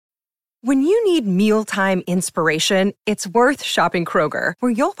When you need mealtime inspiration, it's worth shopping Kroger,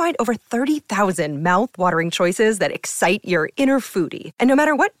 where you'll find over 30,000 mouth-watering choices that excite your inner foodie. And no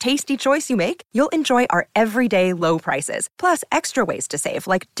matter what tasty choice you make, you'll enjoy our everyday low prices, plus extra ways to save,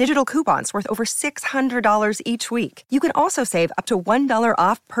 like digital coupons worth over $600 each week. You can also save up to $1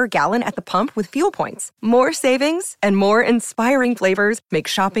 off per gallon at the pump with fuel points. More savings and more inspiring flavors make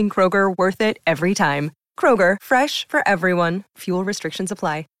shopping Kroger worth it every time. Kroger, fresh for everyone. Fuel restrictions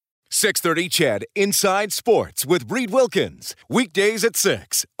apply. 630 CHED Inside Sports with Reed Wilkins. Weekdays at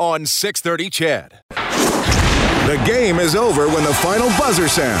 6 on 630 CHED. The game is over when the final buzzer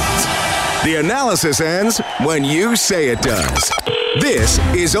sounds. The analysis ends when you say it does. This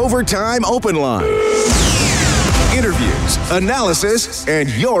is Overtime Open Line. Interviews, analysis, and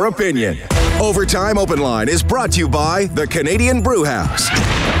your opinion. Overtime Open Line is brought to you by the Canadian Brew House.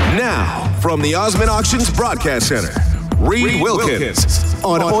 Now, from the Osmond Auctions Broadcast Center, Reed Wilkins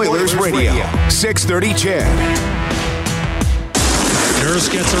on Oilers Radio, 630 CHED. Nurse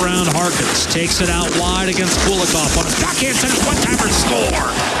gets around Harkins, takes it out wide against Kulikov on a backhand center, one-timer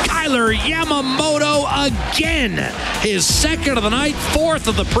score. Kailer Yamamoto again, his second of the night, fourth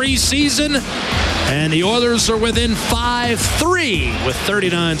of the preseason, and the Oilers are within 5-3 with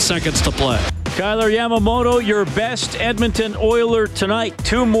 39 seconds to play. Kailer Yamamoto, your best Edmonton Oiler tonight.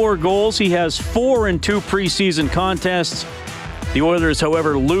 2 more goals. He has 4 in 2 preseason contests. The Oilers,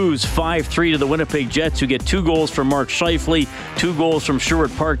 however, lose 5-3 to the Winnipeg Jets, who get 2 goals from Mark Scheifele, 2 goals from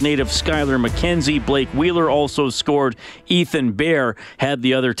Sherwood Park native Skylar McKenzie. Blake Wheeler also scored. Ethan Bear had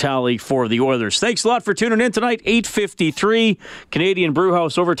the other tally for the Oilers. Thanks a lot for tuning in tonight. 8:53, Canadian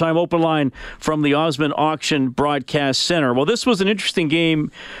Brewhouse Overtime Open Line from the Osmond Auction Broadcast Center. Well, this was an interesting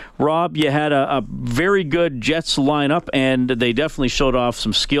game. Rob, you had a very good Jets lineup, and they definitely showed off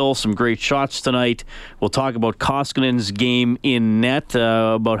some skill, some great shots tonight. We'll talk about Koskinen's game in net,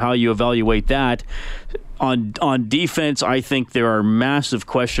 about how you evaluate that. On defense, I think there are massive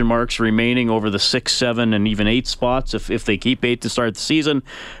question marks remaining over the 6, 7, and even 8 spots if they keep 8 to start the season.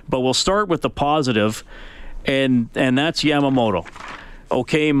 But we'll start with the positive, and that's Yamamoto.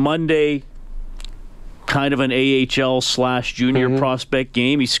 Okay, Monday, kind of an AHL/junior prospect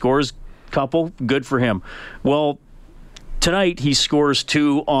game. He scores a couple. Good for him. Well, tonight he scores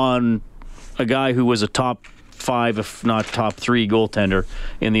 2 on a guy who was a top 5, if not top 3 goaltender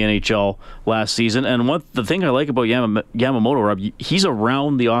in the NHL last season. And the thing I like about Yamamoto, Rob, he's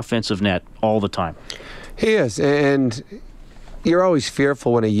around the offensive net all the time. He is, and you're always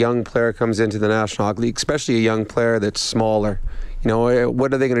fearful when a young player comes into the National Hockey League, especially a young player that's smaller. You know,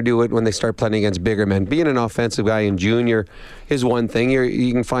 what are they going to do when they start playing against bigger men? Being an offensive guy in junior is one thing.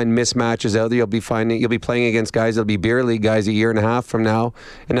 You can find mismatches out there. You'll be playing against guys that'll be beer league guys a year and a half from now,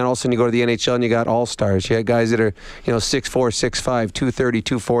 and then all of a sudden you go to the NHL and you got all-stars. You got guys that are 6'4", 6'5", 230,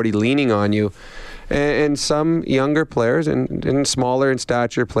 240 leaning on you, and some younger players and smaller in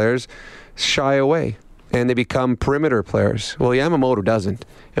stature players shy away, and they become perimeter players. Well, Yamamoto doesn't.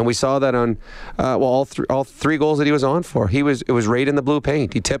 And we saw that on all 3 goals that he was on for. It was right in the blue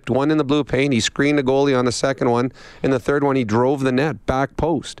paint. He tipped one in the blue paint. He screened the goalie on the second one. And the third one, he drove the net, back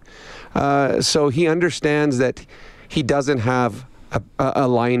post. So he understands that he doesn't have a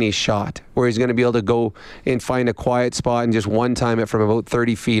liney shot where he's going to be able to go and find a quiet spot and just one-time it from about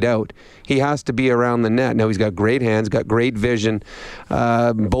 30 feet out. He has to be around the net. Now, he's got great hands, got great vision.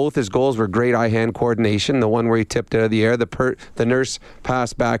 Both his goals were great eye-hand coordination. The one where he tipped it out of the air, the Nurse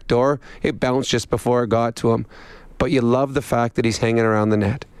pass back door, it bounced just before it got to him. But you love the fact that he's hanging around the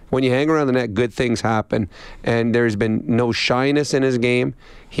net. When you hang around the net, good things happen. And there's been no shyness in his game.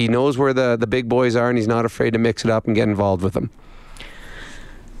 He knows where the big boys are, and he's not afraid to mix it up and get involved with them.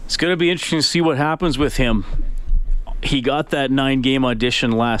 It's going to be interesting to see what happens with him. He got that 9-game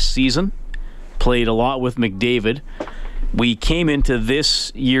audition last season, played a lot with McDavid. We came into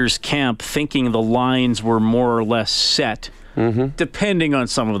this year's camp thinking the lines were more or less set, depending on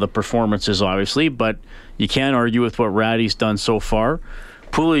some of the performances, obviously, but you can't argue with what Ratty's done so far.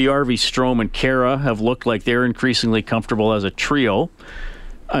 Puljujarvi, Strome, and Kara have looked like they're increasingly comfortable as a trio.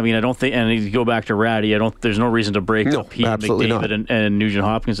 I mean, I don't think, and you go back to Ratty, there's no reason to break up Pete, McDavid, and Nugent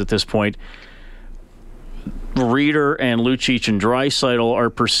Hopkins at this point. Reeder and Lucic and Draisaitl are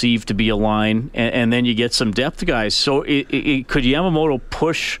perceived to be a line, and then you get some depth guys. So could Yamamoto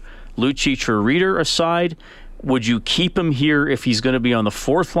push Lucic or Reeder aside? Would you keep him here if he's going to be on the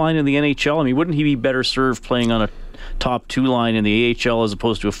 4th line in the NHL? I mean, wouldn't he be better served playing on a top 2 line in the AHL as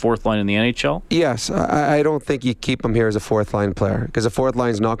opposed to a 4th line in the NHL? Yes, I don't think you keep him here as a 4th line player, because a 4th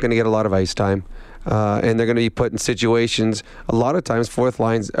line is not going to get a lot of ice time. and they're going to be put in situations. A lot of times, fourth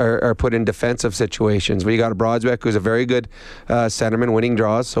lines are put in defensive situations. Where you got a Brodsbeck who's a very good centerman, winning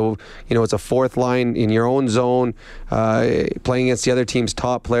draws. So it's a fourth line in your own zone, playing against the other team's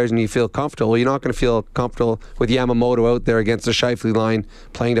top players, and you feel comfortable. Well, you're not going to feel comfortable with Yamamoto out there against the Scheifele line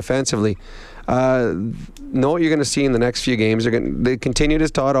playing defensively. Know what you're going to see in the next few games. They continued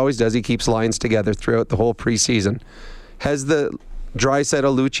as Todd always does. He keeps lines together throughout the whole preseason. Has the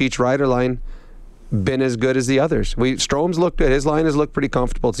Draisaitl, Lucic, Ryder line been as good as the others? Strome's looked good. His line has looked pretty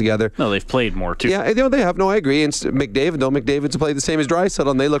comfortable together. No, they've played more too. Yeah, they have. No, I agree. And McDavid's played the same as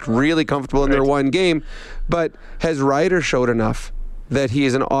Draisaitl, and they looked really comfortable in their one game. But has Ryder showed enough that he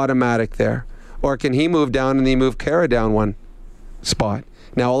is an automatic there? Or can he move down and then move Kara down one spot?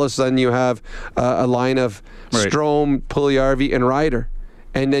 Now all of a sudden you have a line of Strome, Puljujarvi, and Ryder.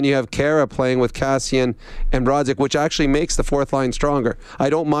 And then you have Kara playing with Kassian and Brodziak, which actually makes the fourth line stronger. I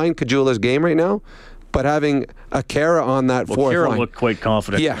don't mind Kajula's game right now, but having a Kara on that fourth Kara line. looked quite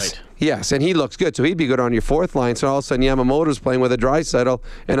confident tonight. Yes, and he looks good, so he'd be good on your fourth line. So all of a sudden Yamamoto's playing with a Draisaitl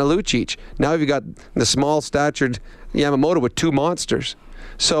and a Lucic. Now you've got the small-statured Yamamoto with two monsters.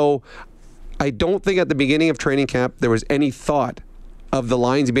 So I don't think at the beginning of training camp there was any thought of the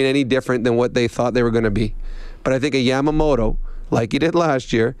lines being any different than what they thought they were going to be. But I think a Yamamoto, like he did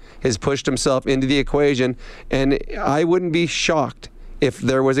last year, has pushed himself into the equation, and I wouldn't be shocked if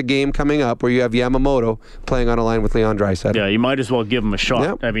there was a game coming up where you have Yamamoto playing on a line with Leon Draisaitl. Yeah, you might as well give him a shot.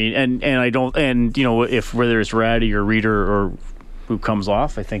 Yep. I mean, and I don't, and if whether it's Ratty or Reeder or who comes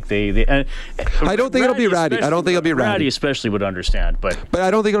off, I think they I don't think it'll be Ratty. I don't think it'll be Ratty. Ratty especially would understand, but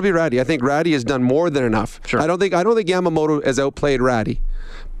I don't think it'll be Ratty. I think Ratty has done more than enough. Sure. I don't think Yamamoto has outplayed Ratty,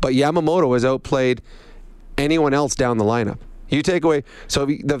 but Yamamoto has outplayed anyone else down the lineup. You take away, so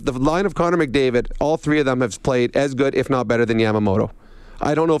the line of Connor McDavid, all three of them have played as good, if not better, than Yamamoto.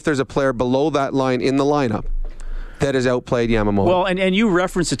 I don't know if there's a player below that line in the lineup that has outplayed Yamamoto. Well, and you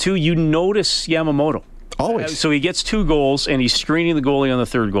reference it too. You notice Yamamoto. Always. So he gets 2 goals, and he's screening the goalie on the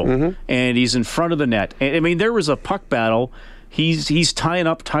third goal, and he's in front of the net. And, I mean, there was a puck battle. He's tying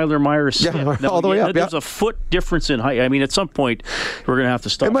up Tyler Myers-Smith. Yeah, all the way up. There's a foot difference in height. I mean, at some point, we're going to have to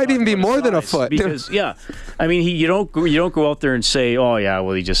stop. It might even be more than a foot. Because, I mean, you don't go out there and say, oh, yeah,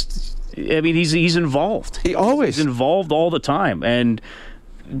 well, he just... I mean, he's involved. He's involved all the time. And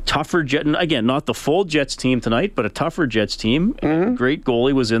tougher Jet, and again, not the full Jets team tonight, but a tougher Jets team. Great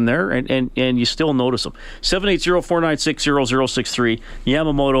goalie was in there, and you still notice him. 780-496-0063.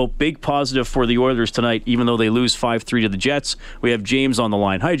 Yamamoto, big positive for the Oilers tonight, even though they lose 5-3 to the Jets. We have James on the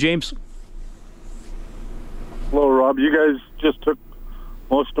line. Hi, James. Hello, Rob. You guys just took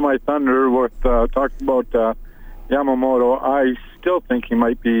most of my thunder with talking about Yamamoto. I still think he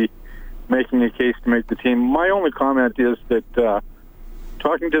might be making a case to make the team. My only comment is that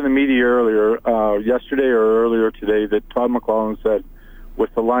talking to the media earlier, yesterday or earlier today, that Todd McLellan said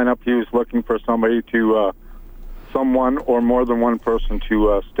with the lineup he was looking for someone or more than one person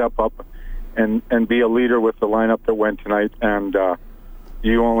to step up and be a leader with the lineup that went tonight. And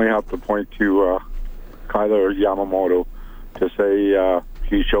you only have to point to Kailer Yamamoto to say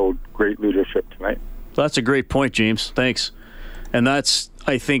he showed great leadership tonight. That's a great point, James. Thanks. And that's,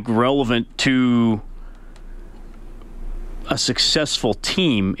 I think, relevant to a successful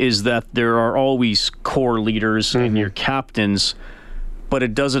team, is that there are always core leaders and your captains, but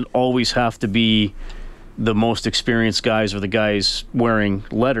it doesn't always have to be the most experienced guys or the guys wearing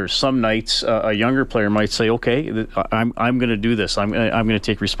letters. Some nights a younger player might say, okay, I'm going to do this. I'm going to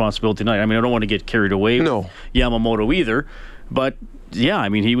take responsibility tonight. I mean, I don't want to get carried away with Yamamoto either, but yeah, I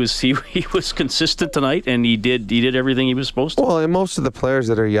mean, he was consistent tonight, and he did everything he was supposed to. Well, and most of the players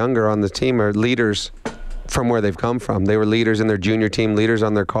that are younger on the team are leaders from where they've come from. They were leaders in their junior team, leaders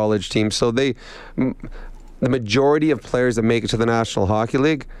on their college team. So the majority of players that make it to the National Hockey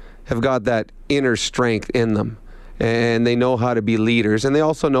League have got that inner strength in them, and they know how to be leaders, and they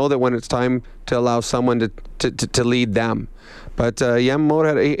also know that when it's time to allow someone to lead them. But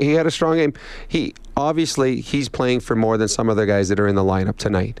Yamamoto he had a strong game. He's playing for more than some other guys that are in the lineup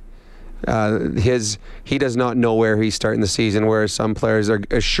tonight. He does not know where he's starting the season, whereas some players are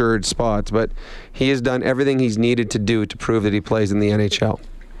assured spots, but he has done everything he's needed to do to prove that he plays in the NHL.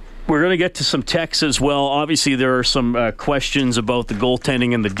 We're going to get to some texts as well. Obviously, there are some questions about the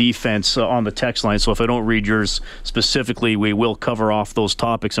goaltending and the defense on the text line, so if I don't read yours specifically, we will cover off those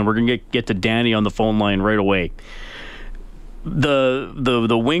topics, and we're going to get to Danny on the phone line right away. The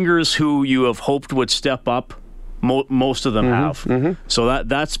wingers who you have hoped would step up, most of them have. So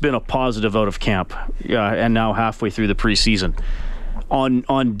that's been a positive out of camp, and now halfway through the preseason.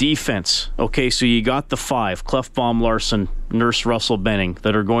 On defense, okay, so you got the 5, Klefbom, Larson, Nurse, Russell, Benning,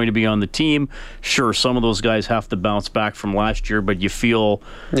 that are going to be on the team. Sure, some of those guys have to bounce back from last year, but you feel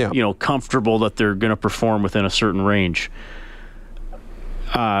comfortable that they're going to perform within a certain range.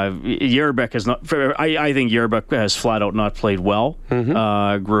 Jerabek has not. I think Jerabek has flat out not played well.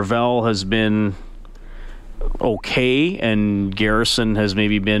 Gravel has been okay, and Garrison has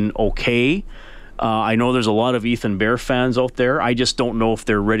maybe been okay. I know there's a lot of Ethan Bear fans out there. I just don't know if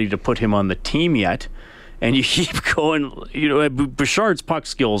they're ready to put him on the team yet. And you keep going. Bouchard's puck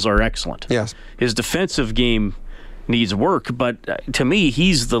skills are excellent. Yes, his defensive game needs work, but to me,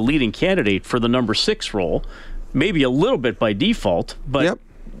 he's the leading candidate for the number 6 role. Maybe a little bit by default, but... Yep.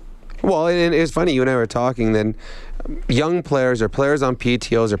 Well, and it's funny, you and I were talking then, young players or players on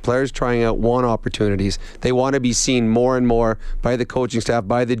PTOs or players trying out one opportunities. They want to be seen more and more by the coaching staff,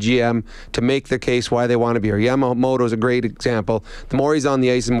 by the GM, to make their case why they want to be here. Yamamoto is a great example. The more he's on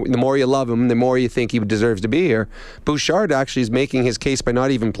the ice, and the more you love him, the more you think he deserves to be here. Bouchard actually is making his case by not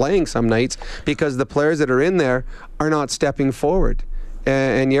even playing some nights because the players that are in there are not stepping forward.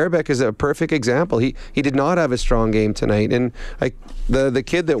 And Jerabek is a perfect example. He did not have a strong game tonight. And the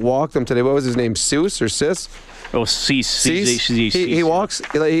kid that walked him today, what was his name? Seuss or Sis? Oh, Cease.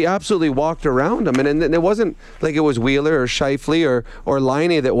 He absolutely walked around him. And it wasn't like it was Wheeler or Scheifele or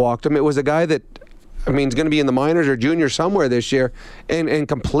Laine that walked him. It was a guy that, he's going to be in the minors or junior somewhere this year, and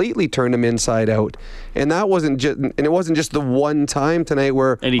completely turned him inside out. And that wasn't just the one time tonight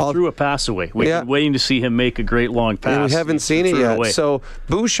where... And he threw a pass away. We've been waiting to see him make a great long pass. And we haven't seen it yet. So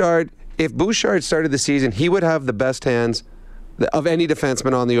Bouchard, if Bouchard started the season, he would have the best hands of any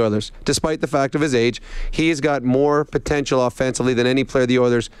defenseman on the Oilers. Despite the fact of his age, he has got more potential offensively than any player the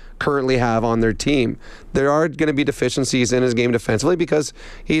Oilers currently have on their team. There are going to be deficiencies in his game defensively because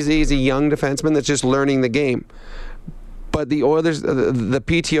he's a young defenseman that's just learning the game. But the Oilers, the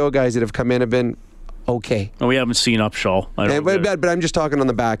PTO guys that have come in have been okay. And we haven't seen Upshaw. But I'm just talking on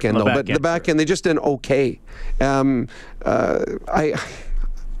the back end, the back end, they just did okay.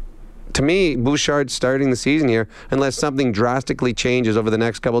 To me, Bouchard starting the season here, unless something drastically changes over the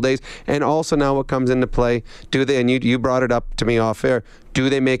next couple of days. And also now what comes into play, do they, and you brought it up to me off air, do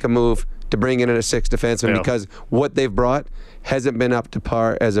they make a move to bring in a 6th defenseman? Because what they've brought hasn't been up to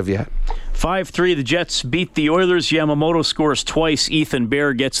par as of yet. 5-3, the Jets beat the Oilers. Yamamoto scores twice. Ethan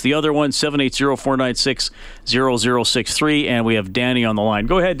Bear gets the other one, 780-496-0063. And we have Danny on the line.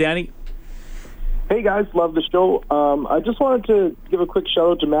 Go ahead, Danny. Hey, guys. Love the show. I just wanted to give a quick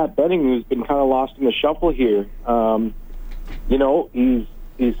shout-out to Matt Benning, who's been kind of lost in the shuffle here.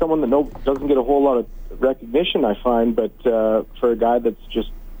 He's someone that doesn't get a whole lot of recognition, I find, but for a guy that's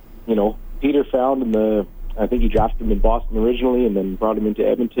just, Peter found I think he drafted him in Boston originally and then brought him into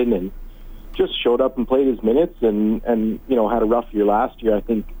Edmonton and just showed up and played his minutes and had a rough year last year. I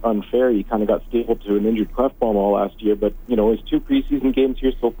think unfair. He kind of got stapled to an injured Klefbom all last year, but, his 2 preseason games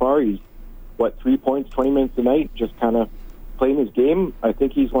here so far, he's 3 points, 20 minutes a night, just kind of playing his game. I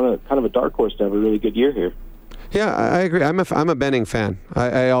think he's kind of a dark horse to have a really good year here. Yeah, I agree. I'm a Benning fan.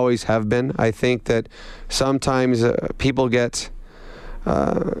 I always have been. I think that sometimes people get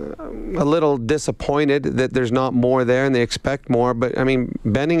a little disappointed that there's not more there and they expect more. But,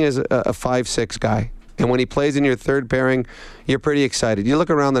 Benning is a 5'6" guy. And when he plays in your third pairing, you're pretty excited. You look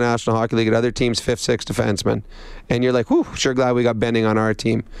around the National Hockey League at other teams' 5th, 6th defensemen, and you're like, whew, sure glad we got Benning on our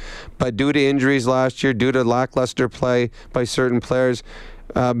team. But due to injuries last year, due to lackluster play by certain players,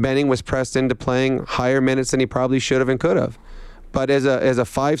 Benning was pressed into playing higher minutes than he probably should have and could have. But as a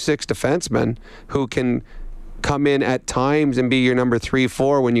 5'6" defenseman who can come in at times and be your number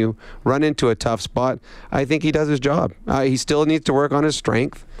 3-4 when you run into a tough spot, I think he does his job. He still needs to work on his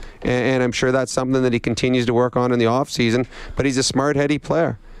strength, and I'm sure that's something that he continues to work on in the offseason, but he's a smart, heady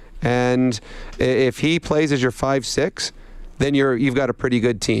player. And if he plays as your 5'6", then you've got a pretty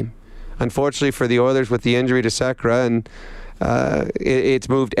good team. Unfortunately for the Oilers with the injury to Sekera, and it's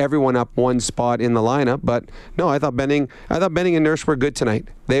moved everyone up one spot in the lineup. But no, I thought Benning and Nurse were good tonight.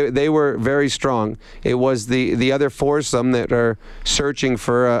 They were very strong. It was the other foursome that are searching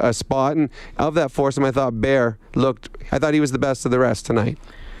for a spot, and of that foursome, I thought Bear I thought he was the best of the rest tonight.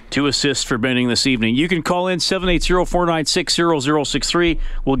 2 assists for Benning this evening. You can call in 780-496-0063.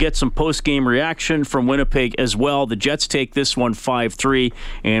 We'll get some post-game reaction from Winnipeg as well. The Jets take this one 5-3,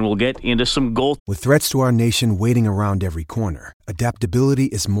 and we'll get into some goals. With threats to our nation waiting around every corner, adaptability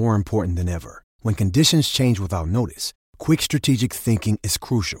is more important than ever. When conditions change without notice, quick strategic thinking is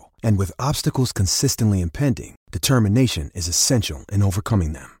crucial. And with obstacles consistently impending, determination is essential in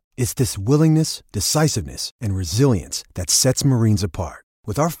overcoming them. It's this willingness, decisiveness, and resilience that sets Marines apart.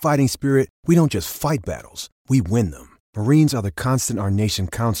 With our fighting spirit, we don't just fight battles, we win them. Marines are the constant our nation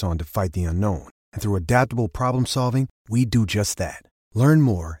counts on to fight the unknown. And through adaptable problem solving, we do just that. Learn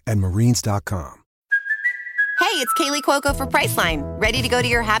more at marines.com. Hey, it's Kaylee Cuoco for Priceline. Ready to go to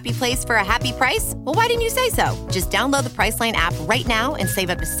your happy place for a happy price? Well, why didn't you say so? Just download the Priceline app right now and save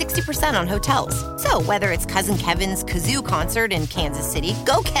up to 60% on hotels. So whether it's Cousin Kevin's Kazoo Concert in Kansas City,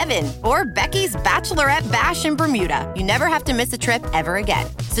 go Kevin, or Becky's Bachelorette Bash in Bermuda, you never have to miss a trip ever again.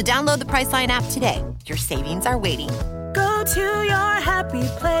 So download the Priceline app today. Your savings are waiting. Go to your happy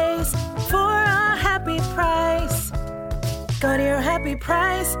place for a happy price. Go to your happy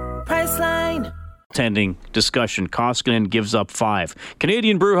price, Priceline. Ending discussion. Koskinen gives up 5.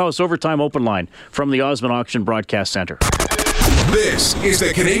 Canadian Brewhouse Overtime Open Line from the Osmond Auction Broadcast Center. This is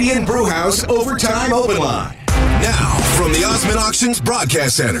the Canadian Brewhouse Overtime Open Line. Now, from the Osmond Auctions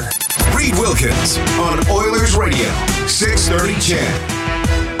Broadcast Center, Reed Wilkins on Oilers Radio, 630 CHED.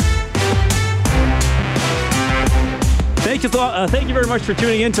 Thank you very much for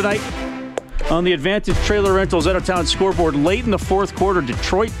tuning in tonight on the Advantage Trailer Rentals out-of-town scoreboard. Late in the fourth quarter,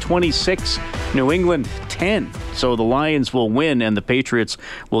 Detroit 26, New England 10. So the Lions will win and the Patriots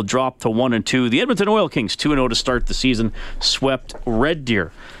will drop to 1-2. The Edmonton Oil Kings 2-0 to start the season, swept Red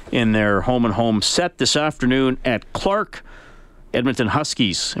Deer in their home-and-home set this afternoon at Clark. Edmonton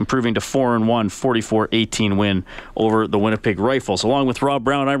Huskies improving to 4-1, 44-18 win over the Winnipeg Rifles. Along with Rob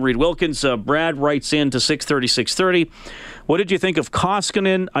Brown, I'm Reed Wilkins. Brad writes in to 630. What did you think of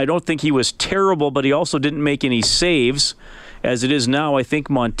Koskinen? I don't think he was terrible, but he also didn't make any saves. As it is now, I think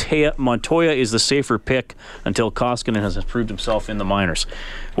Montoya is the safer pick until Koskinen has proved himself in the minors.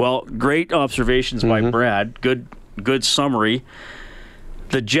 Well, great observations by Brad. Good summary.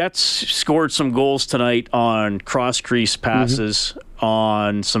 The Jets scored some goals tonight on cross-crease passes,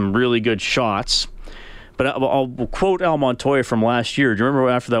 on some really good shots. But I'll quote Al Montoya from last year. Do you remember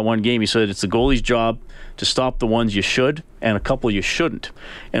after that one game, he said it's the goalie's job to stop the ones you should and a couple you shouldn't.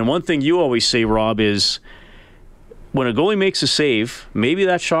 And one thing you always say, Rob, is when a goalie makes a save, maybe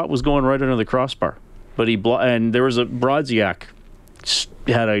that shot was going right under the crossbar. But and there was a Brodziak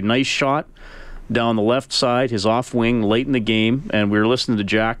had a nice shot down the left side, his off wing late in the game, and we were listening to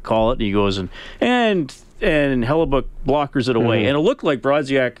Jack call it, and he goes and Hellebuck blockers it away. And it looked like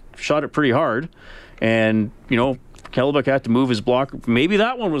Brodziak shot it pretty hard, and Hellebuck had to move his blocker. Maybe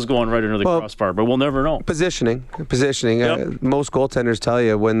that one was going right under the crossbar, but we'll never know. Positioning. Yep. Most goaltenders tell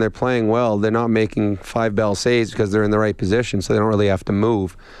you when they're playing well, they're not making 5-bell saves because they're in the right position, so they don't really have to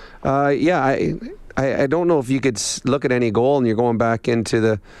move. I don't know if you could look at any goal and you're going back into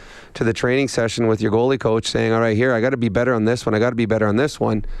the training session with your goalie coach saying, all right, here, I got to be better on this one, I got to be better on this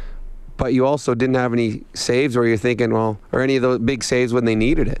one. But you also didn't have any saves where you're thinking, or any of those big saves when they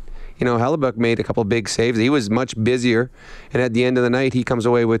needed it. Hellebuck made a couple big saves. He was much busier, and at the end of the night, he comes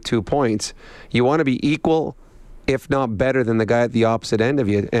away with 2 points. You want to be equal, if not better, than the guy at the opposite end of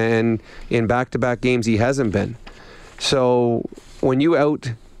you. And in back-to-back games, he hasn't been. So when you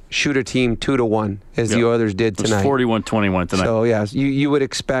shoot a team 2-1, as the Oilers did tonight. It was 41-21 tonight. So, you would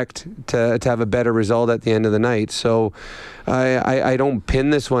expect to have a better result at the end of the night. So I don't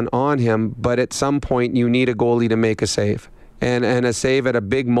pin this one on him, but at some point you need a goalie to make a save. And a save at a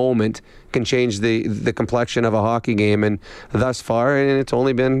big moment can change the complexion of a hockey game. And thus far, and it's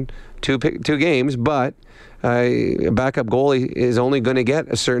only been two games, but a backup goalie is only going to get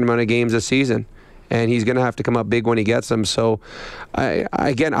a certain amount of games a season. And he's going to have to come up big when he gets them. So,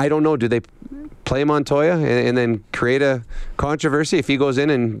 I don't know. Do they play Montoya and then create a controversy? If he goes in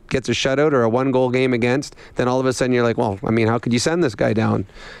and gets a shutout or a 1-goal game against, then all of a sudden you're like, how could you send this guy down?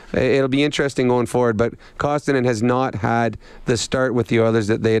 It'll be interesting going forward. But Koskinen has not had the start with the Oilers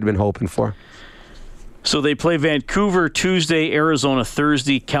that they had been hoping for. So they play Vancouver Tuesday, Arizona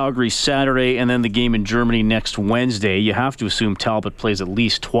Thursday, Calgary Saturday, and then the game in Germany next Wednesday. You have to assume Talbot plays at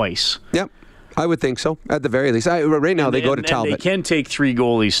least twice. Yep. I would think so, at the very least. Right now, they go to Talbot. And they can take 3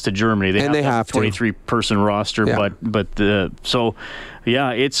 goalies to Germany. They have a 23-person roster,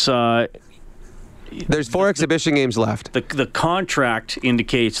 it's... There's 4 exhibition games left. The contract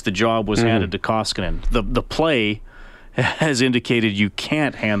indicates the job was handed to Koskinen. The play has indicated you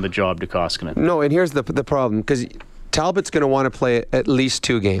can't hand the job to Koskinen. No, and here's the problem, because Talbot's going to want to play at least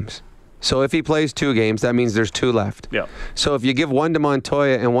 2 games. So if he plays 2 games, that means there's 2 left. Yeah. So if you give 1 to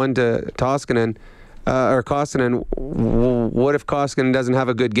Montoya and 1 to Koskinen, what if Koskinen doesn't have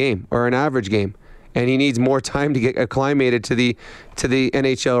a good game or an average game, and he needs more time to get acclimated to the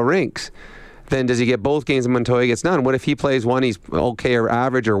NHL rinks? Then does he get both games and Montoya gets none? What if he plays 1, he's okay or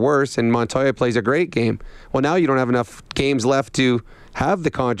average or worse, and Montoya plays a great game? Well, now you don't have enough games left to have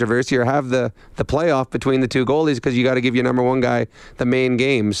the controversy or have the playoff between the 2 goalies, because you got to give your number 1 guy the main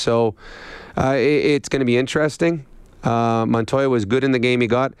game. So it's going to be interesting. Montoya was good in the game he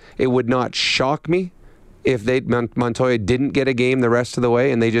got. It would not shock me if Montoya didn't get a game the rest of the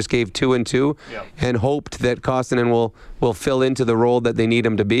way and they just gave 2 and 2 and hoped that Koskinen will fill into the role that they need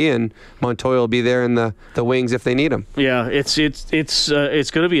him to be, and Montoya will be there in the wings if they need him. Yeah, it's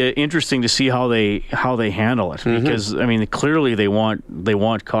going to be interesting to see how they handle it, because I mean clearly they want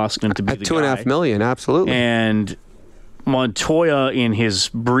Koskinen to be the guy. $2.5 million, absolutely. And Montoya, in his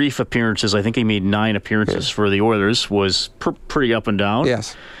brief appearances, I think he made 9 appearances for the Oilers, was pretty up and down.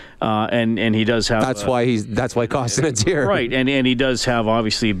 Yes. And he does have. That's why Koskinen's here, right? And he does have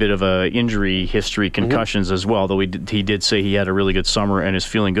obviously a bit of a injury history, concussions as well. Though he did say he had a really good summer and is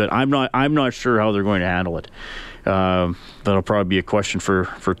feeling good. I'm not sure how they're going to handle it. That'll probably be a question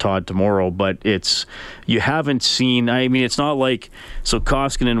for Todd tomorrow. But you haven't seen. I mean, it's not like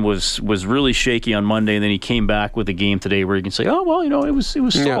Koskinen was really shaky on Monday, and then he came back with a game today where you can say, oh well, it was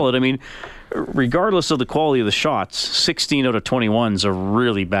solid. I mean, regardless of the quality of the shots, 16 out of 21 is a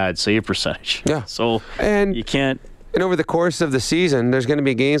really bad save percentage. Yeah. So you can't. And over the course of the season, there's going to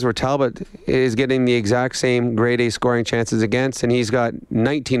be games where Talbot is getting the exact same grade A scoring chances against, and he's got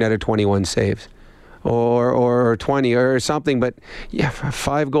 19 out of 21 saves. Or 20 or something, but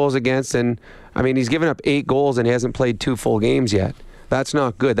 5 goals against, and I mean he's given up 8 goals and he hasn't played 2 full games yet. That's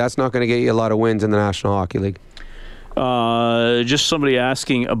not good. That's not going to get you a lot of wins in the National Hockey League. Just somebody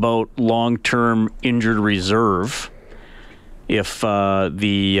asking about long-term injured reserve. If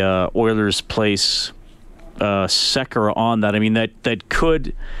the Oilers place Sekera on that, I mean that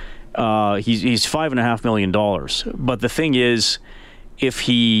could. He's $5.5 million, but the thing is, if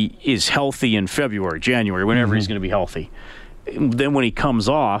he is healthy in February, January, whenever he's going to be healthy, then when he comes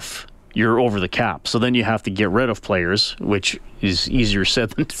off, you're over the cap. So then you have to get rid of players, which is easier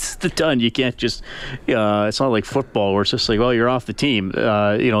said than done. You can't just, it's not like football where it's just like, well, you're off the team. There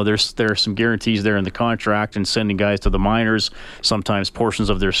are some guarantees there in the contract, and sending guys to the minors, sometimes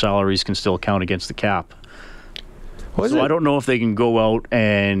portions of their salaries can still count against the cap. I don't know if they can go out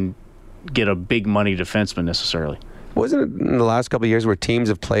and get a big money defenseman necessarily. Wasn't it in the last couple of years where teams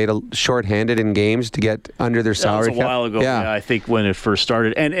have played short-handed in games to get under their salary cap? That was a while ago, I think, when it first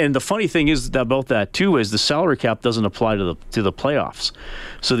started. And the funny thing is about that, too, is the salary cap doesn't apply to the playoffs.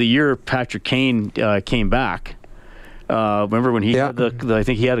 So the year Patrick Kane came back, remember when he had I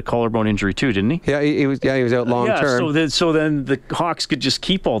think he had a collarbone injury, too, didn't he? Yeah, he was out long-term. So then the Hawks could just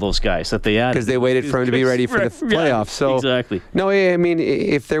keep all those guys that they added. Because they waited for him to be ready for the playoffs. So, exactly. No, I mean,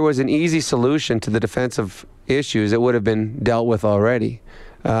 if there was an easy solution to the defensive issues, it would have been dealt with already.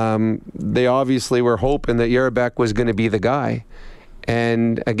 They obviously were hoping that Yerbeck was going to be the guy.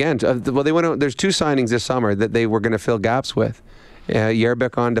 And again, they went out, there's 2 signings this summer that they were going to fill gaps with.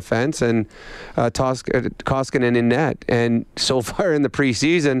 Yerbeck on defense and Koskinen in net. And so far in the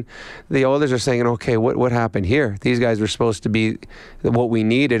preseason, the Oilers are saying, okay, what happened here? These guys were supposed to be what we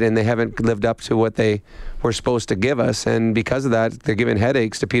needed, and they haven't lived up to what they were supposed to give us. And because of that, they're giving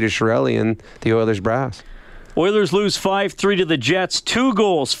headaches to Peter Chiarelli and the Oilers brass. Oilers lose 5-3 to the Jets. 2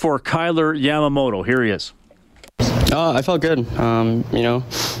 goals for Kailer Yamamoto. Here he is. I felt good.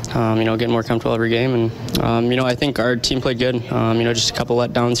 Getting more comfortable every game, and I think our team played good. Just a couple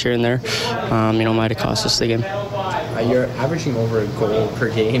letdowns here and there. Might have cost us the game. You're averaging over a goal per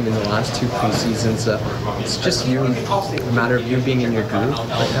game in the last 2 preseasons. It's just a matter of you being in your groove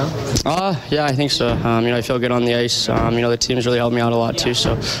right now? Yeah, I think so. I feel good on the ice. The team's really helped me out a lot too,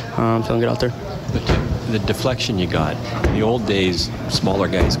 so I'm feeling good out there. The deflection you got. In the old days, smaller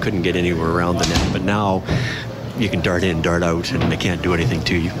guys couldn't get anywhere around the net, but now you can dart in, dart out, and they can't do anything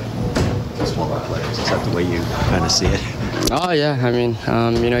to you. Smaller players. Is that the way you kind of see it? Oh, yeah. I mean,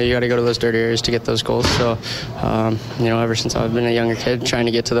 you got to go to those dirty areas to get those goals. So, ever since I've been a younger kid, trying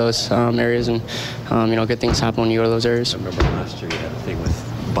to get to those areas, and, good things happen when you go to those areas. I remember last year you had a thing with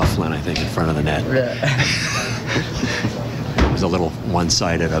Bufflin, I think, in front of the net. Yeah. It was a little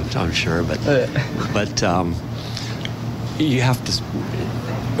one-sided, I'm sure, but you have to.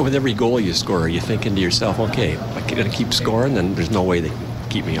 With every goal you score, you're thinking to yourself, okay, I'm going to keep scoring, then there's no way they can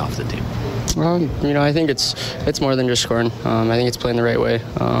keep me off the team. I think it's more than just scoring. I think it's playing the right way.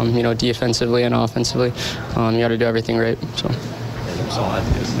 Defensively and offensively, you got to do everything right. So.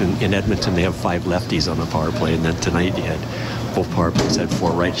 In Edmonton, they have 5 lefties on the power play, and then tonight you had both power plays had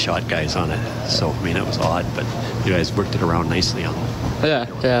 4 right shot guys on it. So it was odd, but you guys worked it around nicely on that.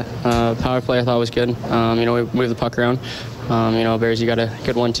 Yeah. Power play I thought was good. We moved the puck around. Bears, you got a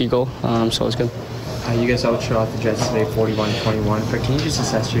good 1-2 goal, so it was good. You guys outshot the Jets today 41-21, but can you just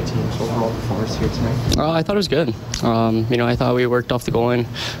assess your team's overall performance here tonight? I thought it was good. I thought we worked off the goal line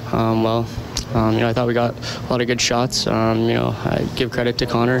well. I thought we got a lot of good shots. I give credit to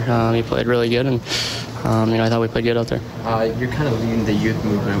Connor. He played really good, and I thought we played good out there. You're kind of leading the youth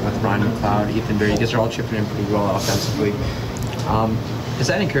movement with Ryan McLeod, Ethan Berry. You guys are all chipping in pretty well offensively. Is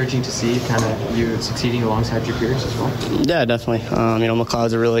that encouraging to see, kind of you succeeding alongside your peers as well? Yeah, definitely.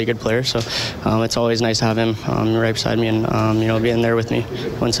 McLeod's a really good player, so it's always nice to have him right beside me and, being there with me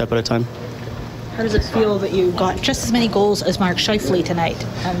one step at a time. How does it feel that you got just as many goals as Mark Scheifele tonight?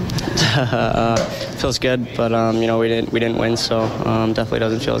 Feels good, but we didn't win, so definitely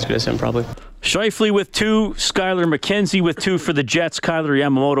doesn't feel as good as him probably. Scheifele with 2, Skylar McKenzie with 2 for the Jets, Kyler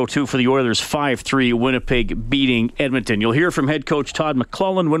Yamamoto 2 for the Oilers, 5-3 Winnipeg beating Edmonton. You'll hear from head coach Todd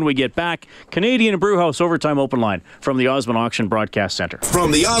McClellan when we get back. Canadian and Brewhouse Overtime Open Line from the Osmond Auction Broadcast Center.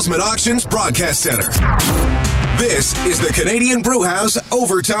 From the Osmond Auctions Broadcast Center, this is the Canadian Brewhouse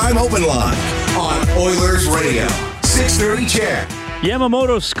Overtime Open Line on Oilers Radio, 630 CHED.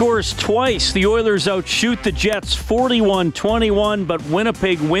 Yamamoto scores twice. The Oilers outshoot the Jets 41-21, but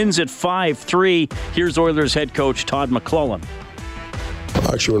Winnipeg wins at 5-3. Here's Oilers head coach Todd McClellan.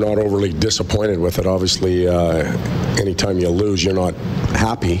 Actually, we're not overly disappointed with it. Obviously, anytime you lose, you're not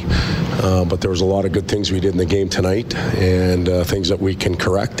happy. But there was a lot of good things we did in the game tonight and things that we can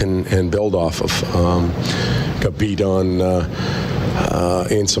correct and build off of. Got beat on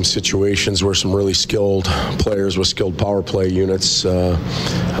in some situations where some really skilled players with skilled power play units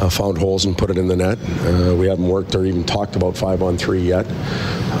found holes and put it in the net. We haven't worked or even talked about 5-on-3 yet.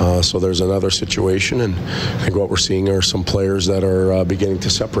 So there's another situation, and I think what we're seeing are some players that are beginning to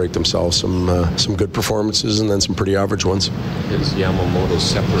separate themselves. Some good performances and then some pretty average ones. Is Yamamoto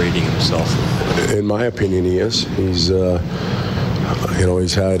separating himself? In my opinion, he is. He's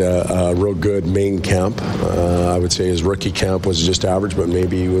had a real good main camp. I would say his rookie camp was just average, but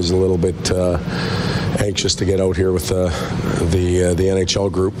maybe he was a little bit anxious to get out here with the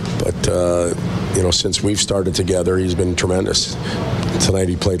NHL group. But since we've started together, he's been tremendous. Tonight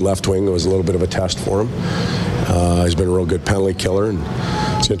he played left wing. It was a little bit of a test for him. He's been a real good penalty killer, and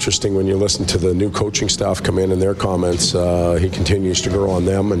it's interesting when you listen to the new coaching staff come in and their comments. He continues to grow on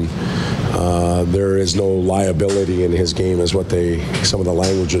them, and there is no liability in his game, is what some of the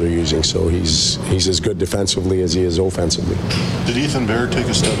language they're using. So he's as good defensively as he is offensively. Did Ethan Bear take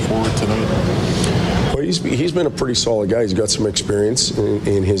a step forward tonight? Well, he's been a pretty solid guy. He's got some experience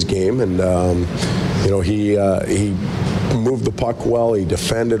in his game, and he moved the puck well. He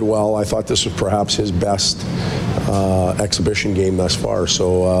defended well. I thought this was perhaps his best exhibition game thus far.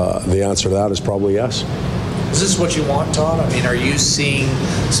 So the answer to that is probably yes. Is this what you want, Todd? I mean, are you seeing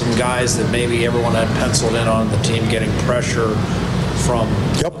some guys that maybe everyone had penciled in on the team getting pressure from?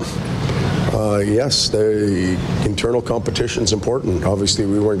 Yep. Yes, the internal competition is important. Obviously,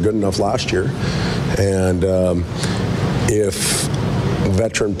 we weren't good enough last year. And if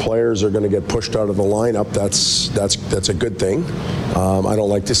veteran players are going to get pushed out of the lineup, that's a good thing. I don't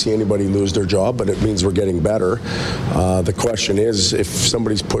like to see anybody lose their job, but it means we're getting better. The question is, if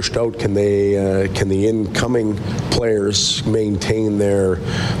somebody's pushed out, can the incoming players maintain their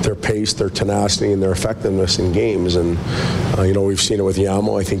pace, their tenacity, and their effectiveness in games? And we've seen it with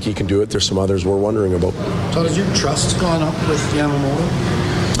Yamo. I think he can do it. There's some others we're wondering about. So has your trust gone up with Yamamoto?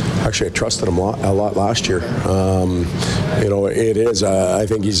 Actually, I trusted him a lot last year. It is. I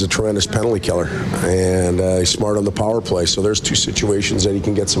think he's a tremendous penalty killer, and he's smart on the power play. So there's 2 situations that he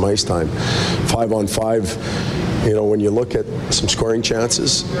can get some ice time. 5-on-5, when you look at some scoring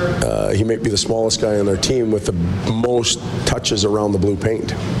chances, he may be the smallest guy on their team with the most touches around the blue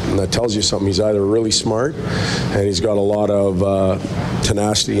paint. And that tells you something. He's either really smart, and he's got a lot of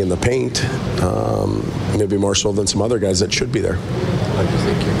tenacity in the paint, maybe more so than some other guys that should be there. How do you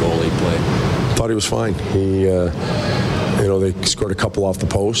think your goalie played? Thought he was fine. They scored a couple off the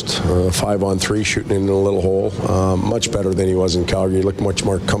post, 5-on-3, shooting in a little hole. Much better than he was in Calgary. He looked much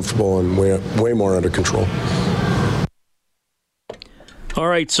more comfortable and way more under control. All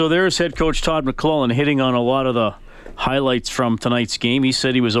right, so there's head coach Todd McClellan hitting on a lot of the highlights from tonight's game. He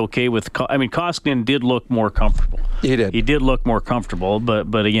said he was okay with... Koskinen did look more comfortable. He did. He did look more comfortable,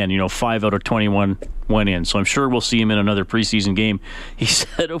 but again, 5 out of 21 went in. So I'm sure we'll see him in another preseason game. He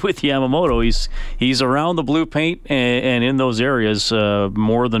said with Yamamoto, he's around the blue paint and in those areas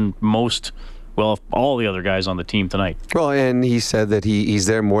more than most... Well, all the other guys on the team tonight. Well, and he said that he's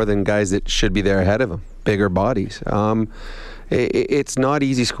there more than guys that should be there ahead of him. Bigger bodies. It's not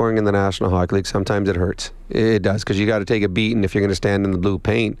easy scoring in the National Hockey League. Sometimes it hurts. It does, because you got to take a beating if you're going to stand in the blue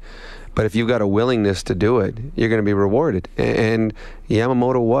paint. But if you've got a willingness to do it, you're going to be rewarded. And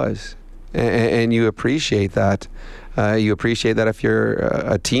Yamamoto was. And you appreciate that. You appreciate that if you're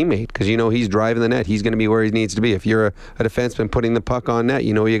a teammate, because you know he's driving the net. He's going to be where he needs to be. If you're a defenseman putting the puck on net,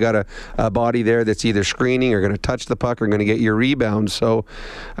 you know you got a body there that's either screening or going to touch the puck or going to get your rebound. So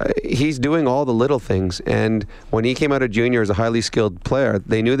he's doing all the little things. And when he came out of junior as a highly skilled player,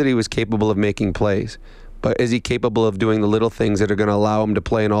 they knew that he was capable of making plays. But is he capable of doing the little things that are going to allow him to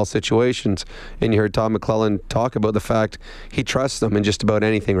play in all situations? And you heard Tom McClellan talk about the fact he trusts them in just about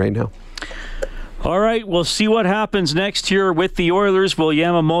anything right now. All right, we'll see what happens next year with the Oilers. Will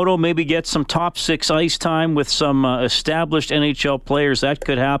Yamamoto maybe get some top six ice time with some established NHL players? That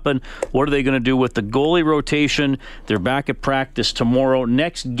could happen. What are they going to do with the goalie rotation? They're back at practice tomorrow.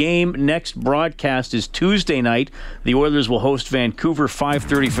 Next broadcast is Tuesday night. The Oilers will host Vancouver,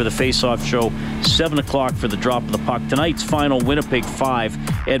 5:30 for the face-off show, 7 o'clock for the drop of the puck. Tonight's final, Winnipeg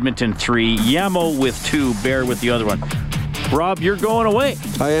 5, Edmonton 3. Yamo with 2, Bear with the other one. Rob, you're going away.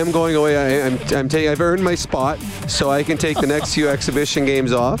 I am going away. I've earned my spot, so I can take the next few exhibition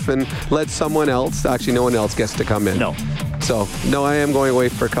games off and let someone else. Actually, no one else gets to come in. No. So, no, I am going away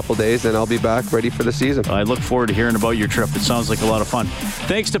for a couple days, and I'll be back ready for the season. I look forward to hearing about your trip. It sounds like a lot of fun.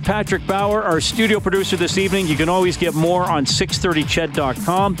 Thanks to Patrick Bauer, our studio producer this evening. You can always get more on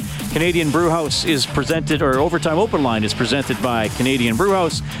 630ched.com. Canadian Brewhouse is presented, or Overtime Open Line is presented by Canadian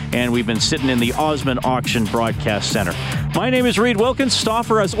Brewhouse, and we've been sitting in the Osmond Auction Broadcast Center. My name is Reed Wilkins.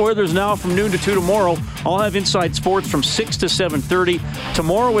 Stauffer has Oilers Now from noon to 2 tomorrow. I'll have Inside Sports from 6 to 7:30.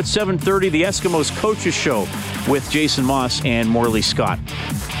 Tomorrow at 7:30, the Eskimos Coaches Show with Jason Moss and Morley Scott.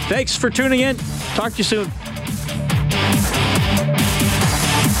 Thanks for tuning in. Talk to you soon.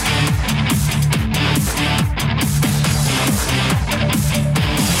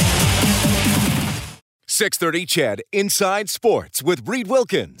 .630 CHED Inside Sports with Reed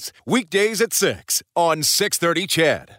Wilkins. Weekdays at 6 on 630 CHED.